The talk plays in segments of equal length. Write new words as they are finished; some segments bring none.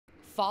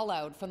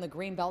Fallout from the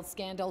greenbelt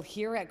scandal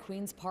here at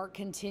Queen's Park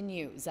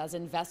continues. As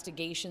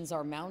investigations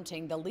are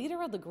mounting, the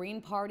leader of the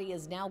Green Party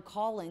is now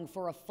calling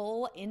for a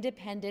full,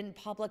 independent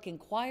public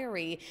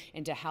inquiry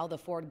into how the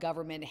Ford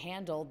government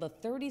handled the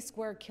 30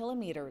 square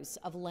kilometers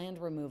of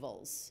land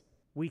removals.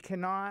 We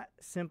cannot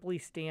simply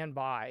stand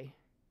by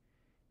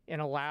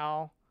and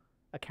allow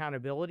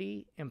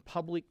accountability and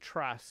public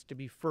trust to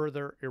be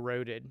further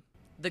eroded.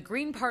 The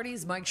Green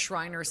Party's Mike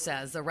Schreiner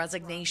says the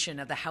resignation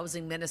of the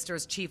housing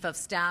minister's chief of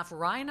staff,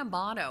 Ryan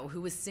Amato,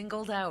 who was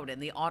singled out in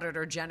the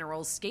Auditor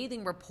General's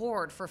scathing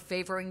report for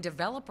favoring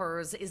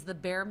developers, is the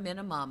bare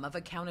minimum of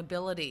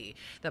accountability.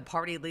 The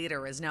party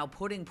leader is now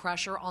putting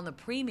pressure on the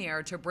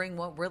premier to bring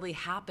what really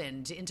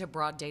happened into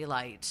broad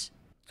daylight.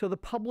 So the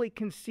public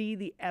can see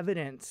the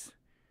evidence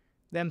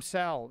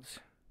themselves,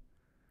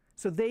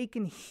 so they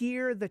can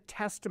hear the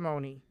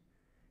testimony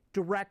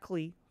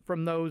directly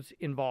from those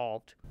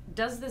involved.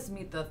 Does this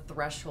meet the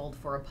threshold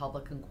for a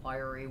public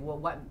inquiry? Well,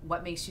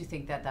 what makes you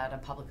think that a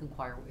public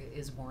inquiry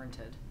is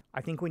warranted?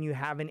 I think when you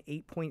have an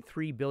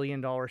 $8.3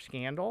 billion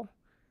scandal,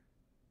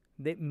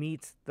 that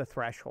meets the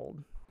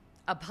threshold.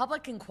 A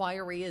public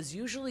inquiry is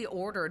usually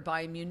ordered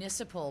by a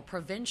municipal,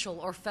 provincial,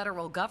 or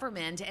federal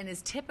government and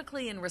is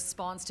typically in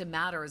response to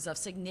matters of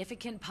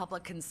significant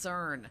public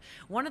concern.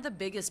 One of the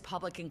biggest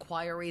public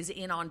inquiries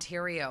in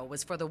Ontario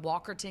was for the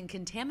Walkerton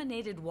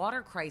contaminated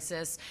water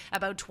crisis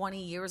about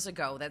 20 years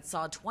ago that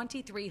saw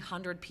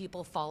 2,300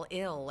 people fall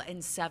ill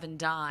and 7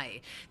 die.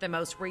 The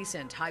most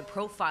recent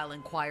high-profile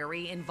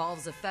inquiry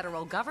involves the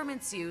federal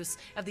government's use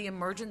of the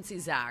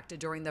Emergencies Act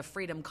during the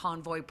Freedom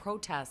Convoy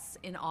protests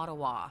in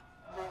Ottawa.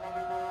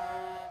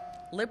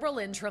 Liberal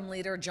interim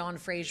leader John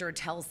Fraser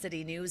tells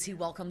City News he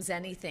welcomes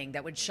anything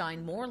that would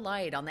shine more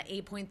light on the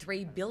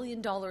 $8.3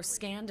 billion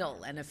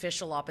scandal, and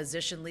official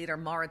opposition leader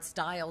Marit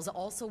Stiles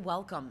also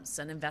welcomes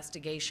an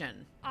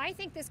investigation. I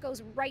think this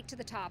goes right to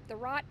the top. The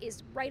rot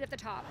is right at the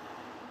top.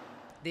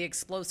 The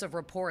explosive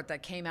report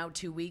that came out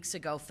 2 weeks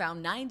ago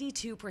found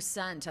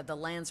 92% of the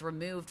lands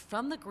removed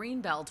from the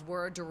greenbelt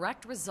were a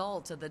direct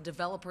result of the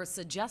developer's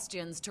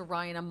suggestions to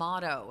Ryan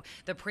Amato.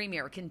 The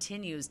premier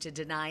continues to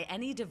deny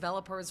any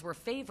developers were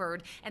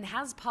favored and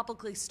has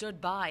publicly stood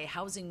by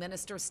Housing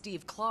Minister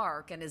Steve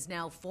Clark and is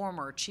now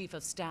former chief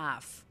of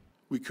staff.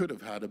 We could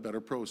have had a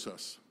better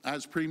process.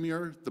 As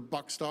premier, the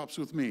buck stops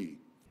with me.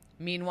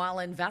 Meanwhile,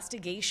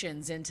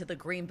 investigations into the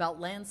greenbelt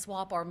land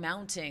swap are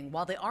mounting.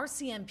 While the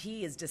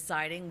RCMP is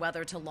deciding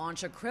whether to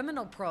launch a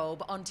criminal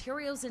probe,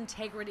 Ontario's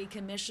Integrity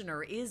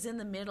Commissioner is in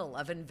the middle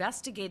of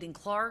investigating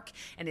Clark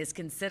and is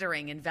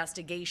considering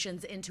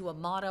investigations into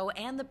Amato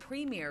and the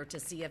Premier to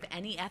see if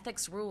any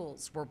ethics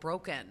rules were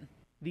broken.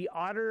 The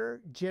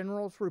Auditor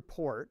General's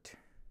report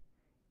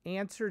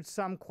answered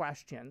some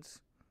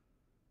questions,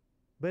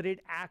 but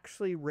it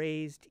actually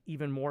raised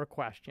even more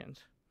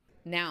questions.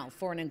 Now,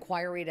 for an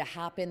inquiry to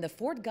happen, the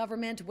Ford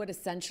government would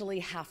essentially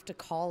have to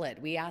call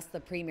it. We asked the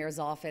Premier's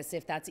office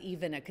if that's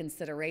even a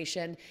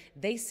consideration.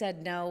 They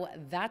said no,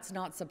 that's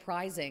not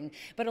surprising.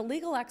 But a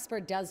legal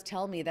expert does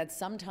tell me that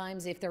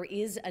sometimes if there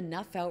is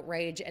enough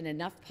outrage and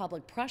enough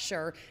public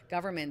pressure,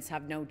 governments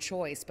have no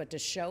choice but to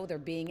show they're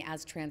being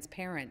as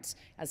transparent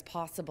as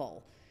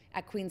possible.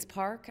 At Queen's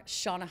Park,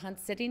 Shauna Hunt,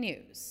 City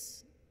News.